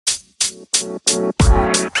Hey!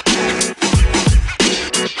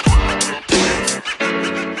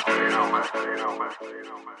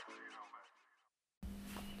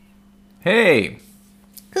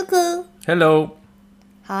 Cuckoo! Hello!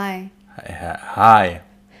 Hi. Hi!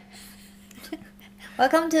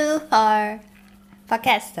 Welcome to our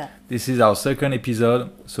podcast. This is our second episode,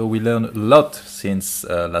 so we learned a lot since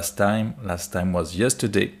last time. Last time was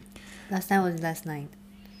yesterday. Last time was last night.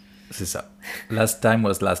 C'est ça. Last time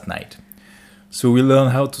was last night. So we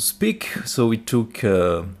learned how to speak. So we took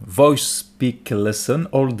a voice speak lesson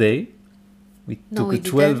all day. We took a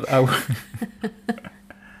 12-hour...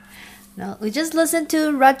 No, we just listened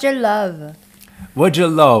to Roger Love. Roger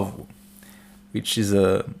Love, which is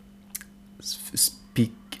a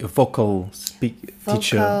vocal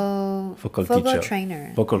teacher. Vocal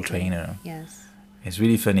trainer. Vocal trainer. Yes. It's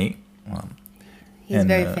really funny. He's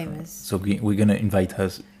very famous. So we're going to invite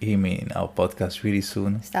him in our podcast really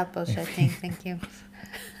soon. Stop bullshitting. Thank you.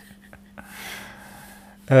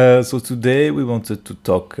 So today we wanted to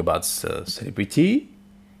talk about celebrity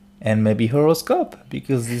and maybe horoscope,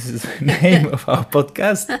 because this is the name of our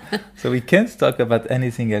podcast. So we can't talk about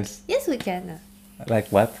anything else. Yes, we can. Like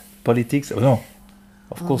what? Politics? Oh, no.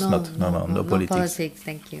 Of course not. No politics. No politics,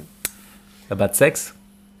 thank you. About sex?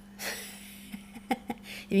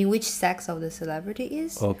 You mean which sex of the celebrity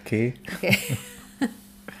is? Okay.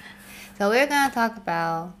 So we're going to talk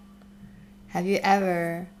about, have you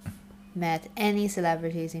ever met any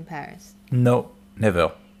celebrities in Paris? No,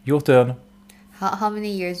 never. Your turn. How many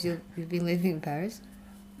years you've been living in Paris?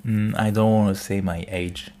 I don't want to say my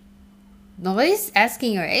age. Nobody's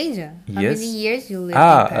asking your age. How Yes. many years you lived in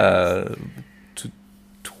Paris?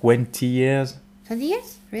 20 years. 20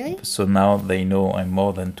 years? Really? So now they know I'm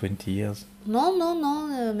more than 20 years. No.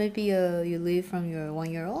 Maybe you live from your 1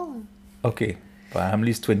 year old. Okay, but I'm at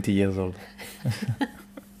least 20 years old.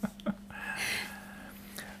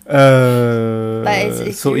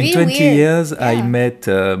 It's So really in 20 weird. years, I Yeah. met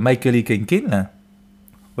Michael Kim.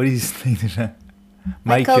 What is his name déjà?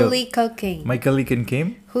 Michael Lee Coking. Michael Lee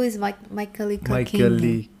Kim. Who is Michael Lee Coking? Michael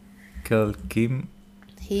Lee Kim.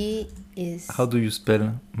 He is... How do you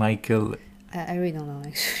spell Michael? I really don't know,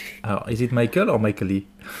 actually. Is it Michael or Michael Lee?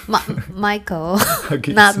 Michael.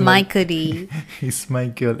 Okay, Not it's Michael Lee. It's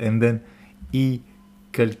Michael and then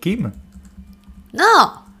Kim.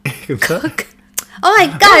 No! Comme ça? Oh my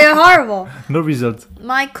god, you're horrible. No result.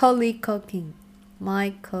 Michael Lee Coking.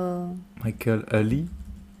 Michael Lee.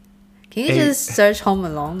 Can you just search Home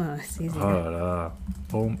Alone? It's easier. Oh là là.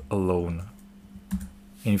 Home Alone.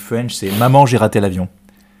 In French, c'est Maman, j'ai raté l'avion.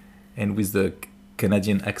 And with the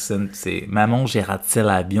Canadian accent, c'est Maman, j'ai raté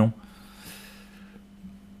l'avion.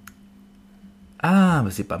 Ah,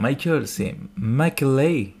 mais c'est pas Michael, c'est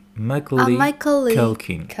Macaulay. Macaulay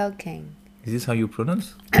Culkin. Culkin. Is this how you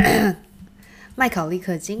pronounce? 麦考利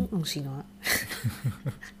克金 Oh, she not.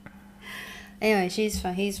 Anyway, he's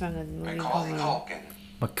from the movie Home Alone.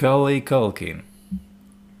 Macaulay Culkin.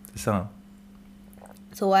 C'est ça, hein?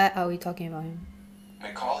 So why are we talking about him?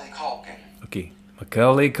 Macaulay Culkin. Okay,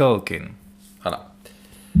 Macaulay Culkin. Voilà.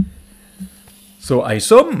 So I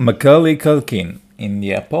saw Macaulay Culkin in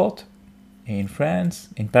the airport in France,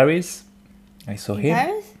 in Paris. I saw In him.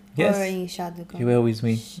 Paris? Yes. Or in Charles de Gaulle? You were with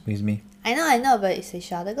me. I know, but is it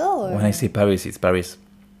Charles de Gaulle or... When I say Paris, it's Paris.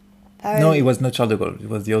 Paris? No, it was not Charles de Gaulle. It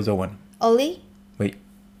was the other one. Oli? Wait.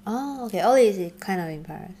 Oh, okay. Oli is kind of in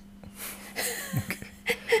Paris.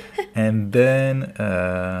 And then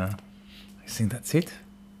I think that's it.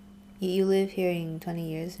 You live here in 20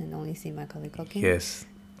 years and only see Macaulay Culkin? Yes.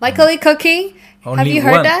 Macaulay Culkin? Have Only you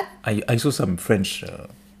heard one. that? I saw some French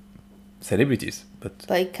celebrities, but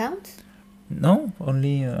But it counts? no,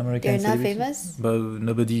 only American They're not celebrities. famous? But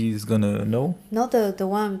nobody is gonna know. No, the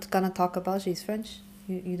one I'm gonna talk about, she's French.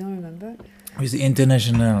 You don't remember? With the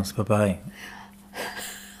international, c'est pas pareil.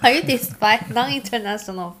 Are you despite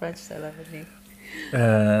non-international French celebrity?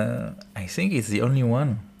 I think it's the only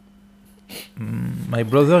one. My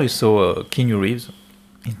brother saw Keanu Reeves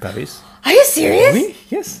in Paris. Are you serious? Oui,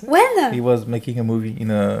 yes. When? He was making a movie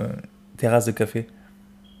in a terrasse de café.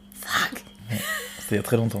 Fuck. C'était il y a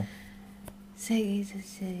très longtemps. Say.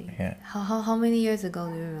 Yeah. How many years ago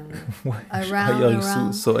do you remember? Why Around. are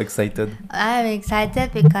you so excited? I'm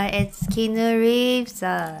excited because it's Keanu Reeves.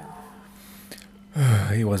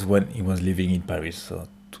 He was when he was living in Paris, so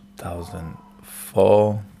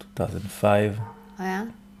 2004, 2005, Oh yeah?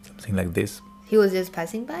 something like this. He was just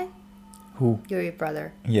passing by? Who? Your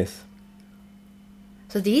brother. Yes.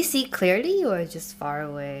 So did you see clearly or just far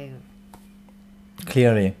away?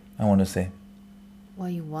 Clearly, I want to say. What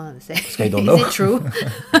do you want to say? I don't know. Is it true?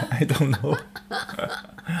 I don't know.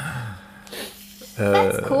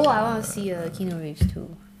 That's cool. I want to see Keanu Reeves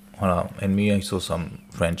too. Voilà. And me, I saw some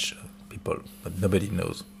French people, but nobody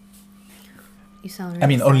knows. You sound. I Really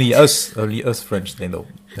mean, only us French, they know.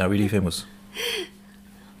 They're really famous.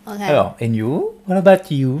 Okay. Alors, and you? What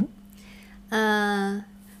about you?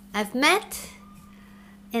 I've met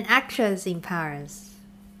an actress in Paris,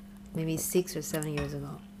 maybe 6 or 7 years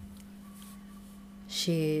ago.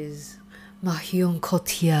 She's Marion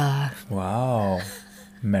Cotillard. Wow.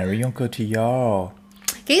 Marion Cotillard.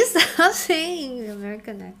 Can you stop saying the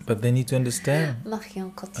American accent? But they need to understand.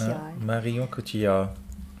 Marion Cotillard. Marion Cotillard.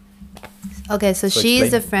 Okay, so So she's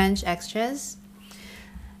a explain. French actress,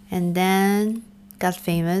 and then got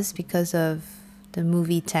famous because of the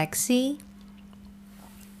movie Taxi.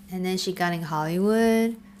 And then she got in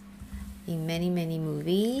Hollywood in many, many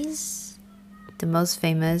movies. The most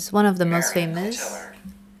famous, one of the most Marion famous, Cotillard.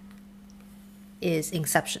 is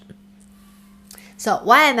Inception. So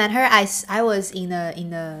why I met her, I was in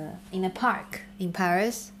a park in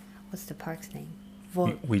Paris. What's the park's name?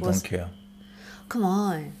 We don't care. Come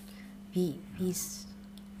on, Vis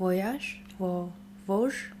Voyage,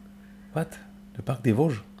 Vosges, What? The Parc des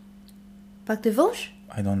Vosges? Parc de Vosges.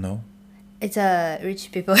 I don't know. It's a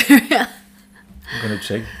rich people area. I'm gonna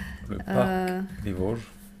check. Le Parc des Vosges.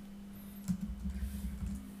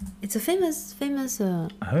 It's a famous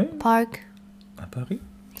Ah oui? park. À Paris?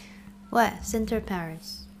 Ouais, Center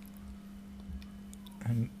Paris.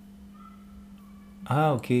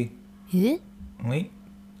 Ah, ok. Is it? Oui.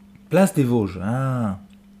 Place des Vosges. Ah.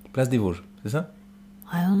 Place des Vosges. C'est ça?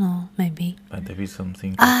 I don't know. Maybe. But there is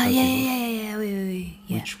something. Ah, Place yeah, des yeah, Vosges. yeah, yeah, oui, oui, oui.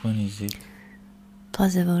 Yeah. Which one is it?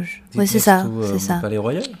 Place des Vosges. Is it Oui, c'est next ça, to, c'est ça. Palais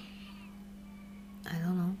Royal? I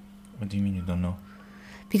don't know. What do you mean you don't know?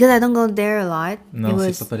 Because I don't go there a lot. Non, It c'est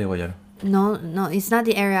was pas Palais Royal. no, it's not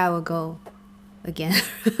the area I would go again.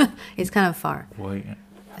 It's kind of far. Why?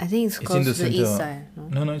 I think it's It's close in the to the east center. side. No?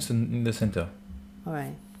 No, no, it's in the center. All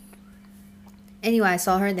right. Anyway, I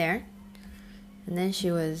saw her there, and then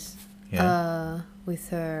she was Yeah. with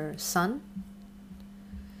her son,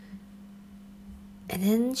 and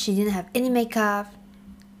then she didn't have any makeup.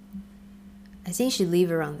 I think she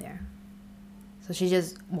lived around there, so she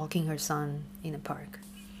just walking her son in the park,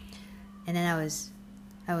 and then I was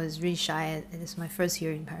really shy. This is my first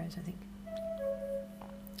year in Paris, I think.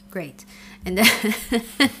 Great, and then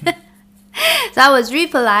so I was really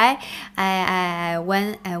polite. I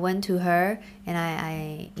went to her and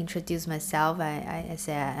I introduced myself. I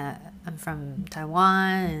said I'm from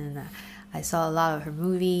Taiwan and I saw a lot of her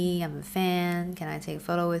movie. I'm a fan. Can I take a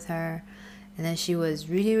photo with her? And then she was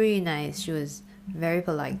really, really nice. She was very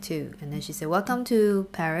polite too. And then she said, "Welcome to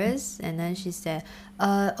Paris." And then she said,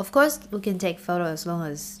 "Of course we can take photo as long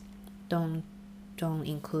as don't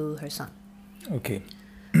include her son." Okay.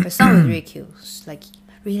 Her son was really cute,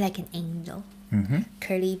 really like an angel, Mm-hmm.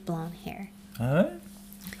 curly blonde hair. Alright.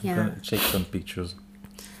 Yeah. Gonna check some pictures.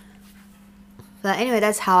 But anyway,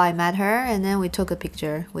 that's how I met her, and then we took a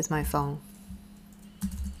picture with my phone.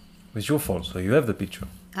 It's your phone, so you have the picture.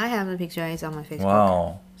 I have the picture. It's on my Facebook.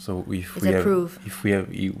 Wow. So if It's we a have, proof. if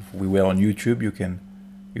we were on YouTube, you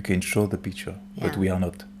can show the picture, but Yeah. we are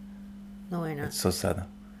not. No, we're not. It's so sad.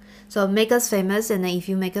 So make us famous, and then if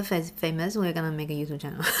you make us famous, we're gonna make a YouTube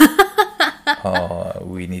channel.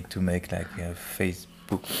 We need to make like a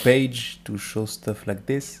Facebook page to show stuff like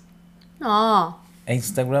this. Oh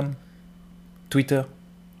Instagram, Twitter,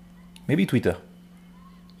 maybe Twitter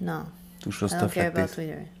no, to show I don't stuff care like about this.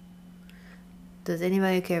 Twitter. Does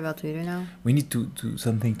anybody care about Twitter now? We need to do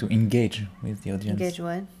something to engage with the audience. Engage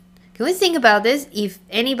what? Can we think about this? If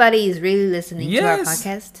anybody is really listening to our Yes.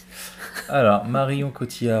 podcast, Alors, Marion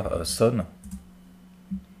Cotillard sonne.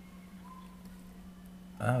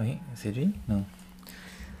 Ah oui, c'est lui? Non.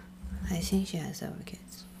 I think she has several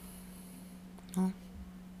kids.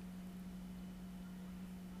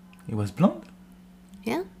 He was blonde?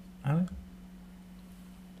 Yeah, Ah ouais.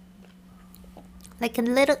 like a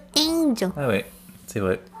little angel. Ah ouais, c'est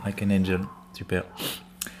vrai. Like an angel. Super.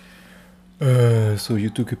 So you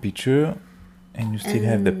took a picture and you still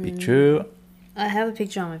have the picture. I have a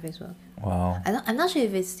picture on my Facebook. Wow. I'm not sure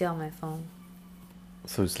if it's still on my phone.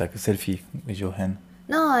 So it's like a selfie with your hand.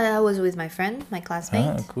 No, I was with my friend, my classmate,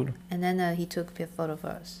 Ah, cool. and then he took a photo for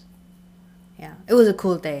us. Yeah, it was a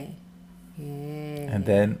cool day. Yeah. And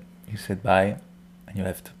then you said bye and you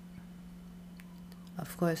left.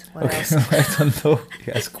 Of course. What Okay, else? I don't know.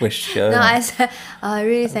 You ask questions. No, I said,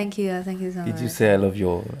 really thank you so much. Did you say I love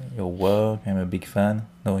your work? I'm a big fan.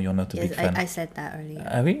 No, you're not a Yes, big fan. I said that earlier,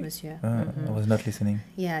 Ah oui? Monsieur. I was not listening.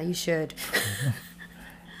 Yeah, you should.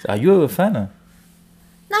 So are you a fan?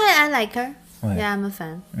 No, I like her. Ouais. Yeah, I'm a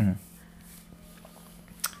fan. Mm.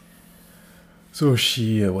 So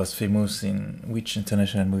she was famous in which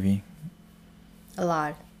international movie? A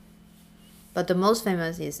lot. But the most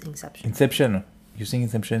famous is Inception, Inception. You think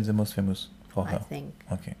Inception is the most famous for I her? think.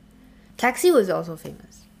 Okay. Taxi was also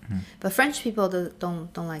famous. Hmm. But French people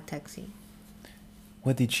don't like Taxi.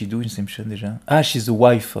 What did she do in Inception déjà? Ah, she's the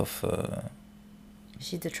wife of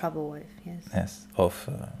She's the trouble wife, yes. yes, of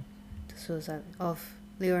The suicide of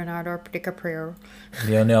Leonardo DiCaprio.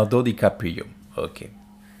 Leonardo DiCaprio. Okay.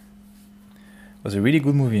 Was a really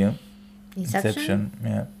good movie, huh? Inception?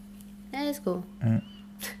 Yeah. Yeah, it's cool.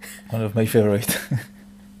 One of my favorite.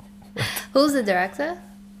 Who's the director?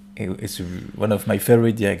 It's one of my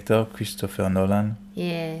favorite director, Christopher Nolan,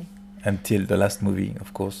 Yeah. until the last movie,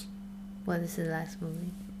 of course. What is the last movie?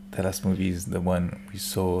 The last movie is the one we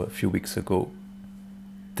saw a few weeks ago.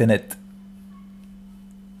 Tenet.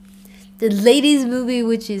 The latest movie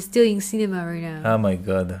which is still in cinema right now. Oh my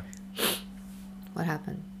god. What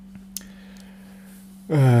happened?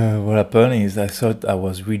 What happened is I thought I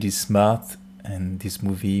was really smart, and this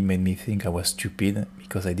movie made me think I was stupid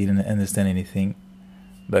because I didn't understand anything.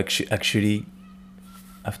 But actually,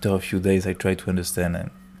 after a few days, I tried to understand, and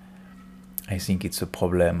I think it's a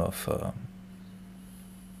problem of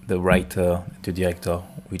the writer, the director,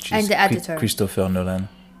 which And is the editor. Christopher Nolan,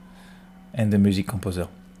 and the music composer.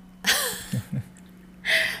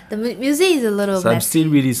 The music is a little So I'm messy. still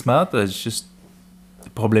really smart, but it's just the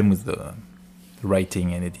problem with the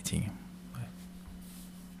writing and editing.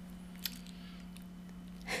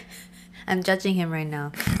 I'm judging him right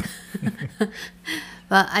now.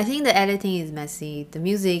 But I think the editing is messy. The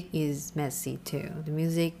music is messy too. The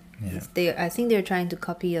music, Yeah. I think they're trying to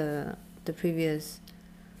copy the previous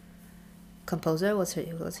composer. What's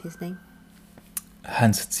his name?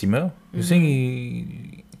 Hans Zimmer. You think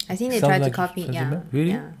he? I think they sounds tried to like copy. Hans Yeah, Zimmer?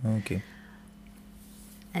 Really? yeah. Okay.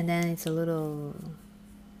 And then it's a little.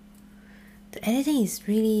 The editing is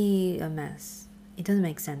really a mess. It doesn't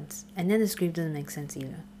make sense, and then the script doesn't make sense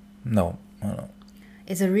either. No. No.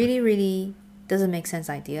 It's a really, really doesn't make sense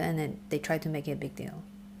idea, and then they try to make it a big deal.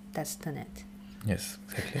 That's Tenet. Yes,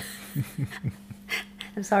 exactly.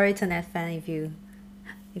 I'm sorry, Tenet fan, if you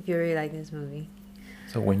really like this movie.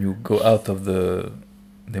 So when you go out of the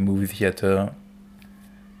movie theater,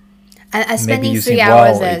 I'm maybe spending you 3 think,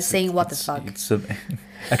 hours wow, it's- saying what the it's- fuck. It's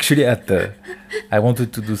actually I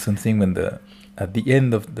wanted to do something when at the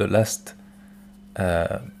end of the last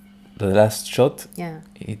shot, Yeah.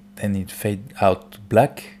 it fade out to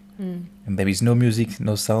black, and there is no music,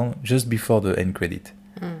 no sound, just before the end credit.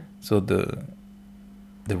 So the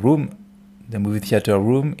room, the movie theater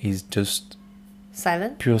room, is just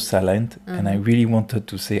Silent. pure silent, and I really wanted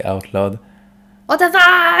to say out loud, What the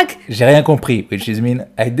fuck? j'ai rien compris, which is mean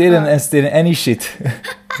I didn't understand any shit.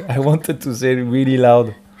 I wanted to say it really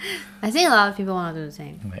loud. I think a lot of people want to do the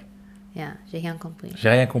same. Ouais. Yeah, j'ai rien compris. J'ai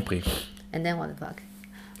rien compris. And then what the fuck?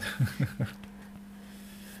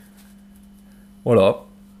 Voilà.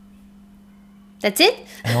 That's it?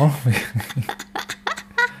 No.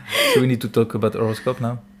 So we need to talk about horoscope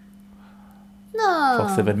now No.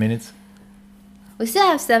 for 7 minutes. We still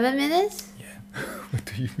have 7 minutes? What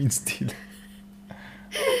do you mean still?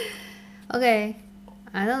 Okay.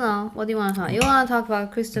 I don't know. What do you want to talk? You want to talk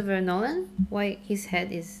about Christopher Nolan? Why his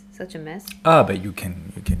head is such a mess? Ah, but you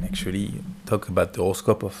can actually talk about the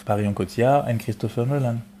horoscope of Marion Cotillard and Christopher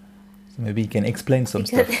Nolan. So maybe you can explain some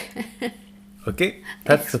stuff. Okay,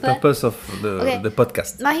 that's the Explain. purpose of Okay. the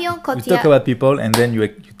podcast. Marion We talk Cotillard. about people, and then you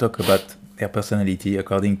talk about their personality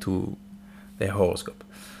according to their horoscope.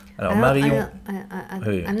 Alors Marion,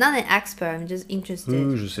 Oui. I'm not an expert. I'm just interested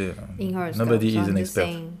oui, je sais. in horoscope. Nobody so is I'm an just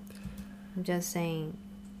expert. I'm just saying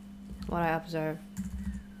what I observe.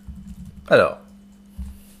 Alors,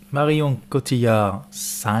 Marion Cotillard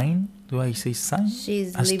sign. Do I say sign?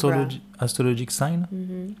 She's Libra. Astrologic sign.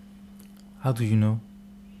 Mm-hmm. How do you know?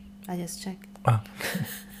 I just checked. Ah.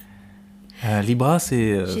 Libra,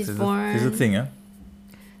 c'est She's c'est born- the thing, hein?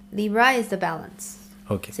 Libra is the balance.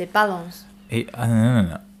 Ok. C'est balance. Et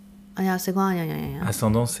non. Ah, yeah, c'est quoi? Yeah.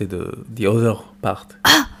 Ascendant, c'est the other part.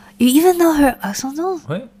 You even know her ascendant?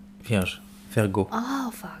 Ouais. Vierge. Virgo.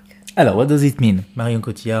 Oh, fuck. Alors, what does it mean? Marion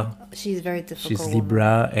Cotillard, She's very difficult. she's woman.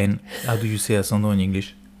 Libra, and how do you say ascendant in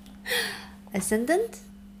English? Ascendant?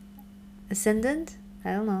 Ascendant?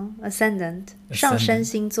 I don't know. Ascendant. Ascendant. 上升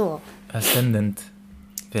星座. Ascendant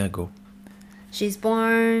Virgo. She's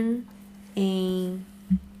born in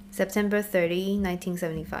September 30,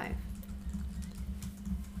 1975.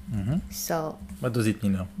 So What does it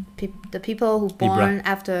mean now? the people who Libra. born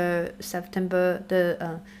after September,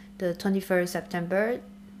 the 21st September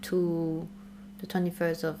to the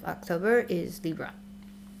 21st of October is Libra.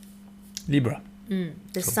 Libra.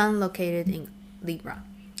 The sun located in Libra.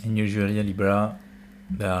 And usually Libra,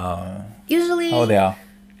 they are Usually, how they are.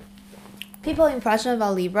 people impression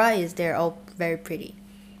about Libra is they're all very pretty,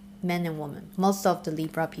 men and women. Most of the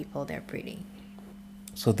Libra people, they're pretty.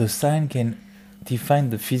 So the sign can define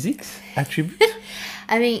the physics attribute.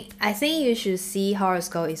 I mean, I think you should see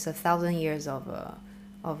horoscope is 1,000 years of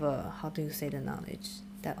how do you say the knowledge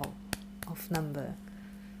that of number.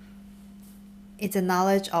 It's a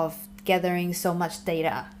knowledge of gathering so much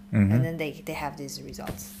data, and then they have these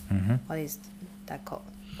results. What is that called?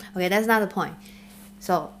 Okay, that's not the point.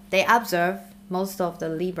 So they observe most of the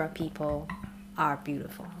Libra people are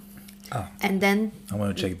beautiful, and then I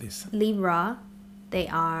want to check this. Libra, they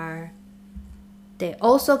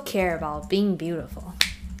also care about being beautiful.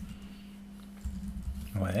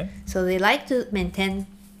 Ouais. So they like to maintain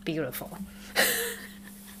beautiful.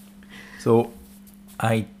 So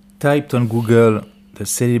I typed on Google the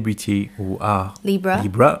celebrity who are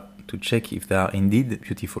Libra? to check if they are indeed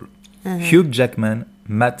beautiful. Hugh Jackman,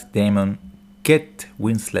 Matt Damon, Kate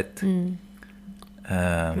Winslet,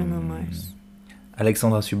 Bruno Mars.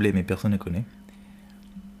 Alexandra Sublet, mais personne ne connaît.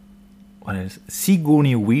 What else?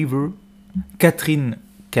 Sigourney Weaver, Catherine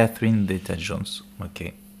Zeta-Jones.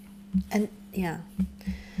 Okay. And yeah,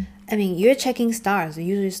 I mean, you're checking stars.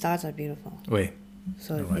 Usually stars are beautiful. Ouais.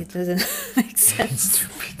 So You're right. it doesn't make sense.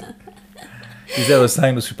 Stupid. Is there a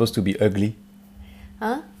sign who's supposed to be ugly?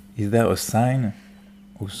 Huh? Is there a sign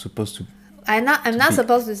who's supposed I'm not be-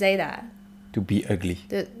 supposed to say that. to be ugly?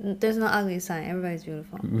 There's no ugly sign. Everybody's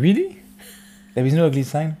beautiful. Really? There is no ugly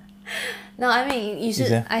sign? No, I mean you should.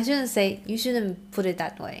 there? I shouldn't say. You shouldn't put it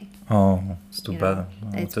that way. Oh, it's too You bad. know,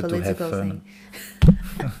 I it's wanted to have political fun.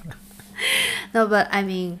 thing. No, but I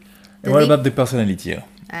mean, And what about the personality?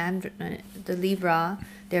 the Libra,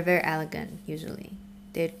 they're very elegant usually.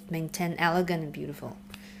 They maintain elegant and beautiful,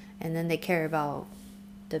 and then they care about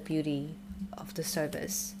the beauty of the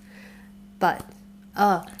service. But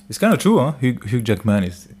It's kind of true, huh? Hugh Jackman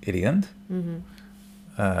is elegant.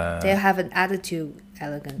 they have an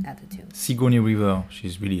elegant attitude. Sigourney Weaver,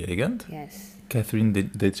 she's really elegant. Yes, Catherine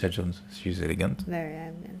Zeta-Jones, she's elegant. very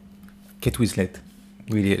elegant. Kate Winslet,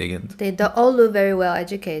 really elegant. They all look very well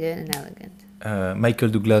educated and elegant. Michael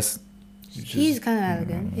Douglas, He's kind of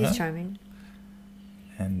elegant. He's yeah. charming.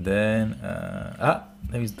 And then,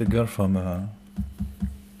 there is the girl from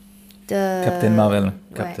The Captain Marvel.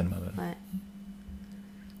 right, Captain Marvel. right.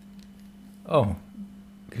 Oh,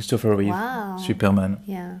 Christopher Reeve, Wow. Superman.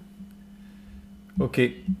 Yeah.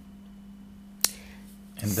 Okay.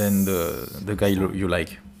 And then the guy you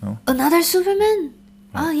like, no? Another Superman.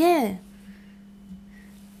 Oh yeah.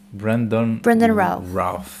 Brandon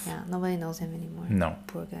Routh. Yeah, nobody knows him anymore. No.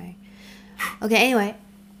 Poor guy. Okay, anyway.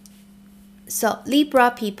 So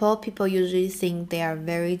Libra people usually think they are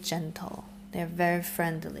very gentle. They're very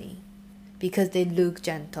friendly because they look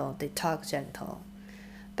gentle, they talk gentle.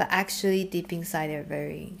 But actually deep inside they're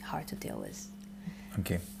very hard to deal with.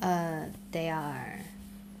 Okay.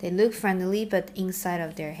 They look friendly, but inside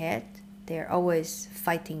of their head they're always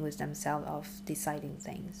fighting with themselves of deciding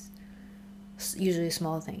things. Usually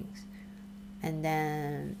small things. And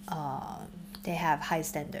then they have high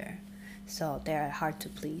standard, so they're hard to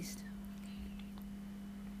please.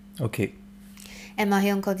 Okay. And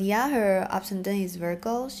Marion Cotillard, her ascendant is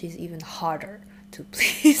Virgo. She's even harder to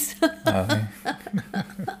please. Okay.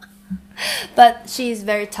 But she's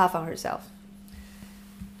very tough on herself.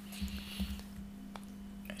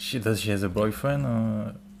 She has a boyfriend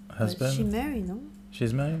or husband? She married, no?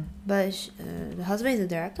 She's married? But the husband is a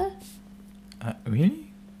director?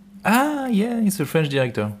 Really? Ah, yeah, it's a French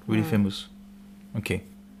director, really famous. Okay.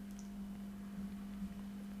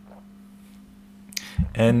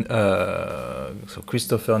 And so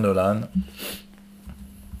Christopher Nolan.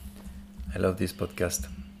 I love this podcast.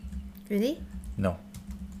 Really? No.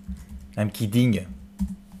 I'm kidding.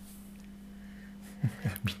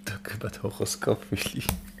 We talk about horoscope, really.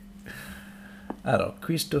 Alors,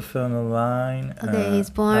 Christopher Nolan. Okay, he's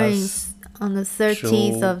born on the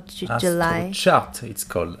 13th of July. Astro Chart, it's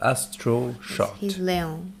called Astro Chart. He's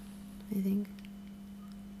Leon, I think.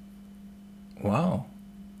 Wow.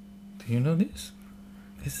 Do you know this?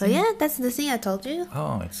 So yeah, that's the thing I told you.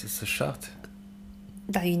 Oh, it's a chart.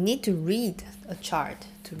 That you need to read a chart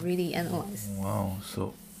to really analyze Wow.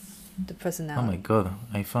 So, the oh personality. my God,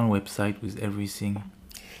 I found a website with everything.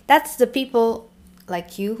 That's the people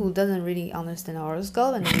like you who doesn't really understand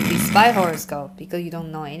horoscope and you despise horoscope because you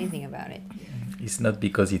don't know anything about it. It's not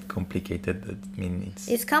because it's complicated. I mean,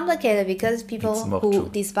 It's complicated because people It's more who true.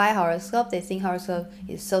 despise horoscope, they think horoscope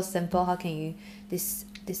is so simple. How can you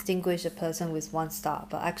distinguish a person with one star?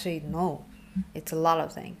 But actually, no. It's a lot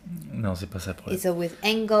of things. Non, c'est pas ça le problème. It's with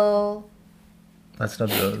angle, That's not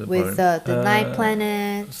the with problem. the 9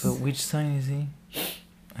 planets. So which sign is he?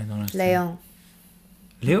 I don't understand.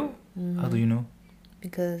 Leon, Leo? How do you know?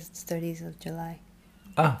 because it's 30th of July.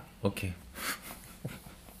 Ah, okay.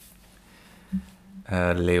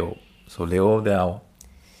 Leo. So Leo,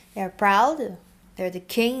 They're proud. They're the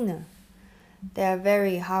king. They are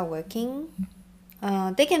very hardworking.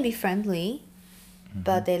 They can be friendly,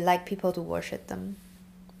 but they like people to worship them.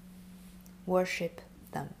 Worship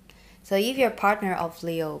them. So if you're a partner of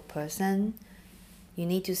Leo person, you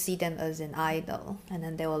need to see them as an idol, and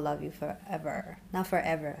then they will love you forever. Not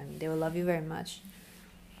forever. I mean, they will love you very much.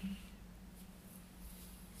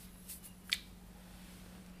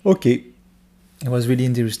 okay. It was really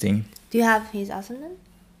interesting. Do you have his ascendant?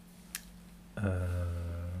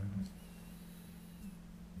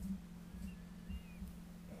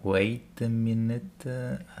 Wait a minute.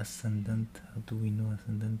 Ascendant. How do we know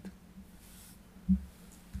ascendant?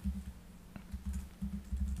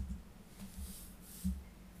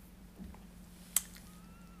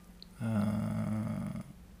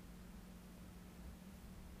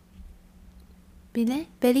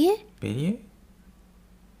 Bélier? Bélier?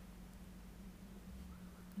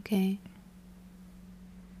 Okay.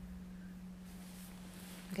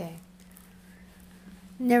 Okay.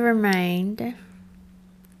 Never mind.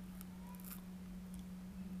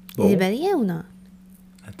 Bon. Is it Bélier ou not?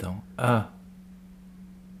 Attends. Ah.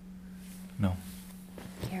 No.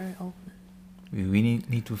 Carry open. We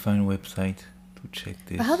need to find a website to check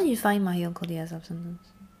this. But how did you find my uncle Diaz ascendant?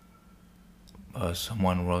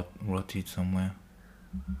 Someone wrote it somewhere.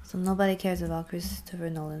 So nobody cares about Christopher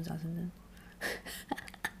Nolan's ascendant.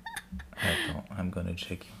 Attends, I'm gonna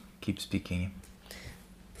check. Keep speaking.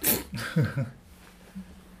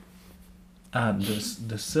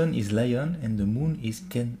 The sun is lion and the moon is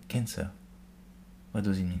cancer. What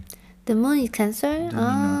does it mean? The moon is Cancer?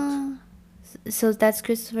 Dominant. So that's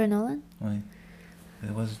Christopher Nolan? Why?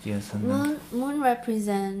 That was the ascendant. Moon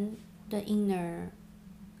represent the inner,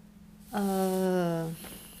 the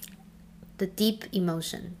deep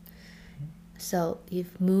emotion. So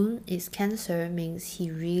if moon is Cancer, means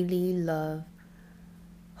he really love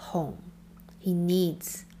home. He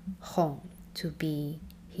needs home to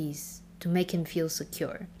make him feel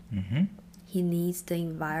secure. Mm-hmm. He needs the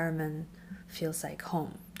environment feels like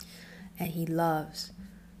home, and he loves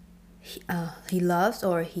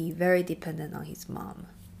or he very dependent on his mom,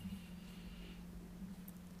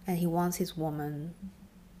 and he wants his woman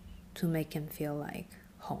to make him feel like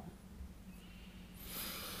home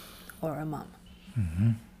or a mom.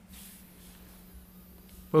 Mm-hmm.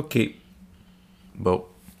 Okay. Bon.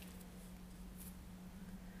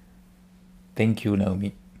 Thank you,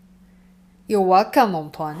 Naomi. You're welcome,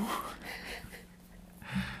 Antoine.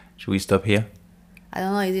 Should we stop here? I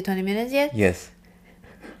don't know, is it 20 minutes yet? Yes.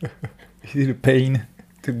 Is it a pain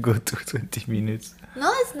to go to 20 minutes?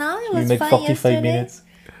 No, it's not. It We was make fine 45 yesterday. minutes.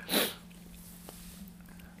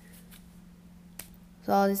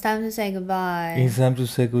 So it's time to say goodbye. It's time to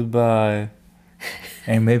say goodbye.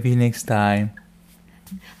 And maybe next time.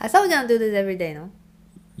 I thought we were gonna do this every day, no?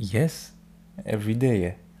 Yes. Every day,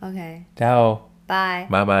 yeah. Okay. Ciao. Bye.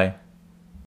 Bye bye.